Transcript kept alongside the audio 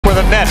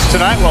Mets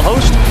tonight will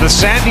host the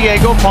San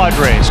Diego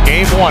Padres.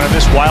 Game 1 of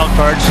this wild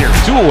card series.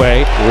 2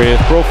 away with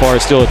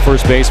Profar still at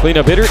first base.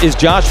 Cleanup hitter is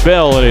Josh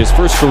Bell in his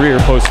first career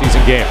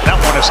postseason game. That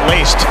one is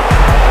laced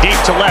deep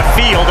to left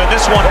field, and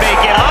this one may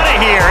get out of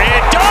here.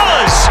 It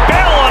does!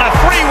 Bell on a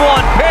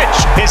 3-1 pitch,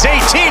 his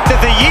 18th of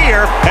the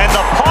year, and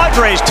the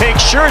Padres take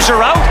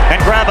Scherzer out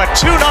and grab a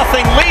 2-0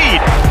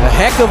 lead. A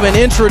heck of an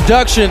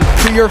introduction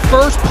to your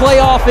first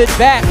playoff at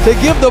bat to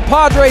give the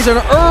Padres an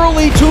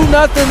early 2-0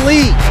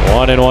 lead.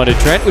 1-1 to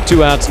Trent with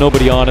 2 outs,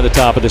 nobody on in the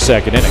top of the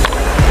second inning.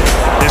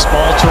 This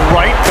ball to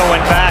right,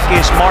 going back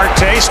is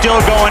Marte, still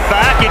going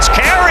back, it's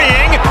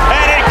carrying,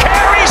 and it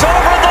carries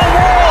over the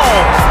wall!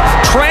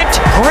 Trent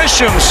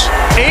Grisham's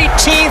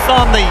 18th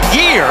on the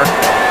year,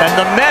 and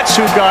the Mets,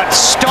 who got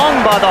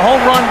stung by the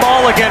home run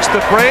ball against the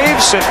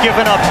Braves, have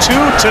given up 2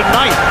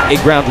 tonight. A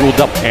ground rule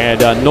double.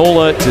 And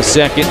Nola to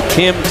second,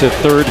 Kim to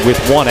third with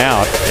 1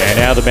 out. And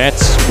now the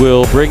Mets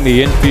will bring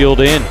the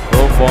infield in.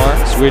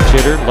 Profar, switch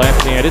hitter,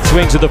 left-handed,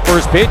 swings at the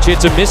first pitch.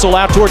 It's a missile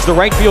out towards the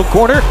right field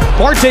corner.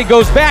 Marte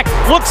goes back,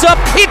 looks up,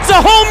 it's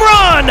a home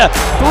run!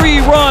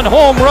 3-run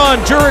home run,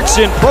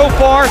 Jurickson,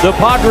 Profar. The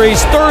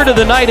Padres' third of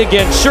the night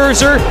against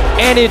Scherzer,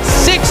 and it's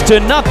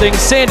 6-0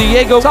 San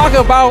Diego. Talk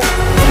about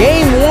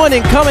game 1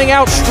 and coming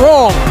out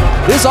strong.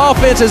 This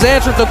offense has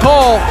answered the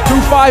call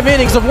through 5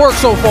 innings of work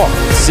so far.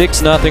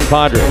 6-0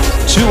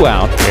 Padres, 2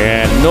 out,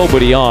 and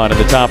nobody on in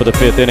the top of the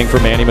 5th inning for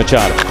Manny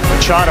Machado.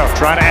 Machado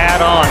trying to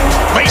add on,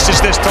 laces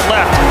this to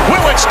left.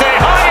 Will it stay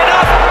high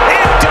enough?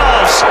 It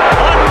does!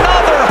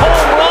 Another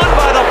home run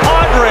by the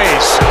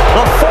Padres.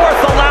 The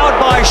 4th allowed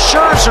by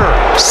Scherzer.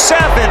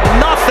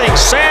 7-0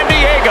 San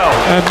Diego.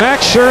 And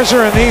Max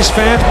Scherzer and these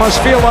fans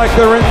must feel like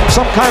they're in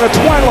some kind of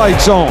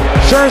twilight zone.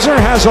 Scherzer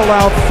has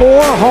allowed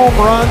 4 home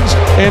runs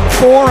in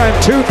 4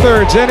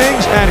 2/3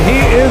 innings, and he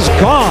is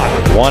gone.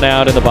 1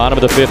 out in the bottom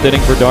of the 5th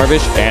inning for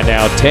Darvish, and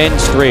now 10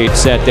 straight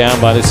set down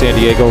by the San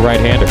Diego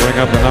right-hander. Bring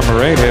up the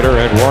number 8 hitter,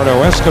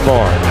 Eduardo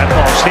Escobar. That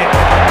ball's hit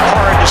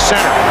hard to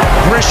center.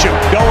 Grisham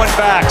going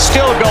back,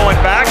 still going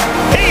back.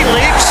 He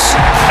leaps,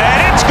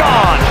 and it's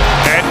gone.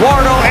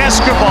 Eduardo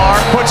Escobar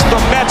puts the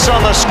Mets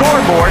on the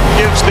scoreboard and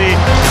gives the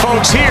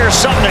folks here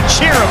something to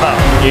cheer about.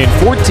 In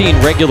 14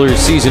 regular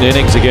season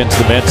innings against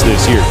the Mets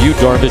this year, Yu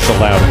Darvish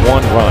allowed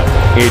 1 run.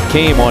 It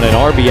came on an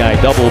RBI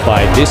double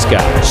by this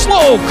guy.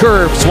 Slow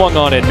curve swung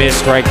on and missed,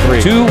 strike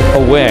 3. 2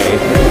 away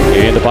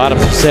in the bottom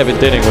of the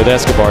 7th inning with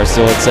Escobar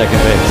still at second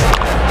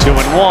base.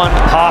 2-1,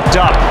 popped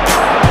up.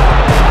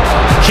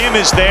 Kim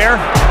is there.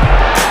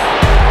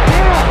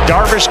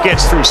 Darvish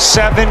gets through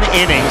 7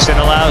 innings and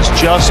allows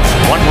just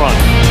 1 run.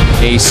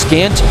 A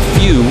scant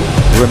few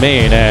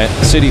remain at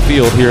Citi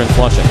Field here in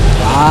Flushing.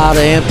 A lot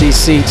of empty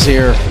seats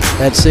here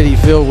at Citi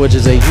Field, which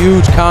is a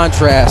huge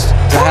contrast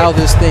to how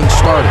this thing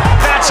started.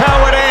 That's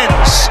how it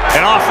ends.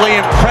 An awfully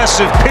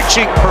impressive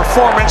pitching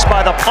performance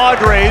by the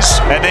Padres,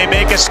 and they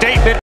make a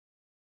statement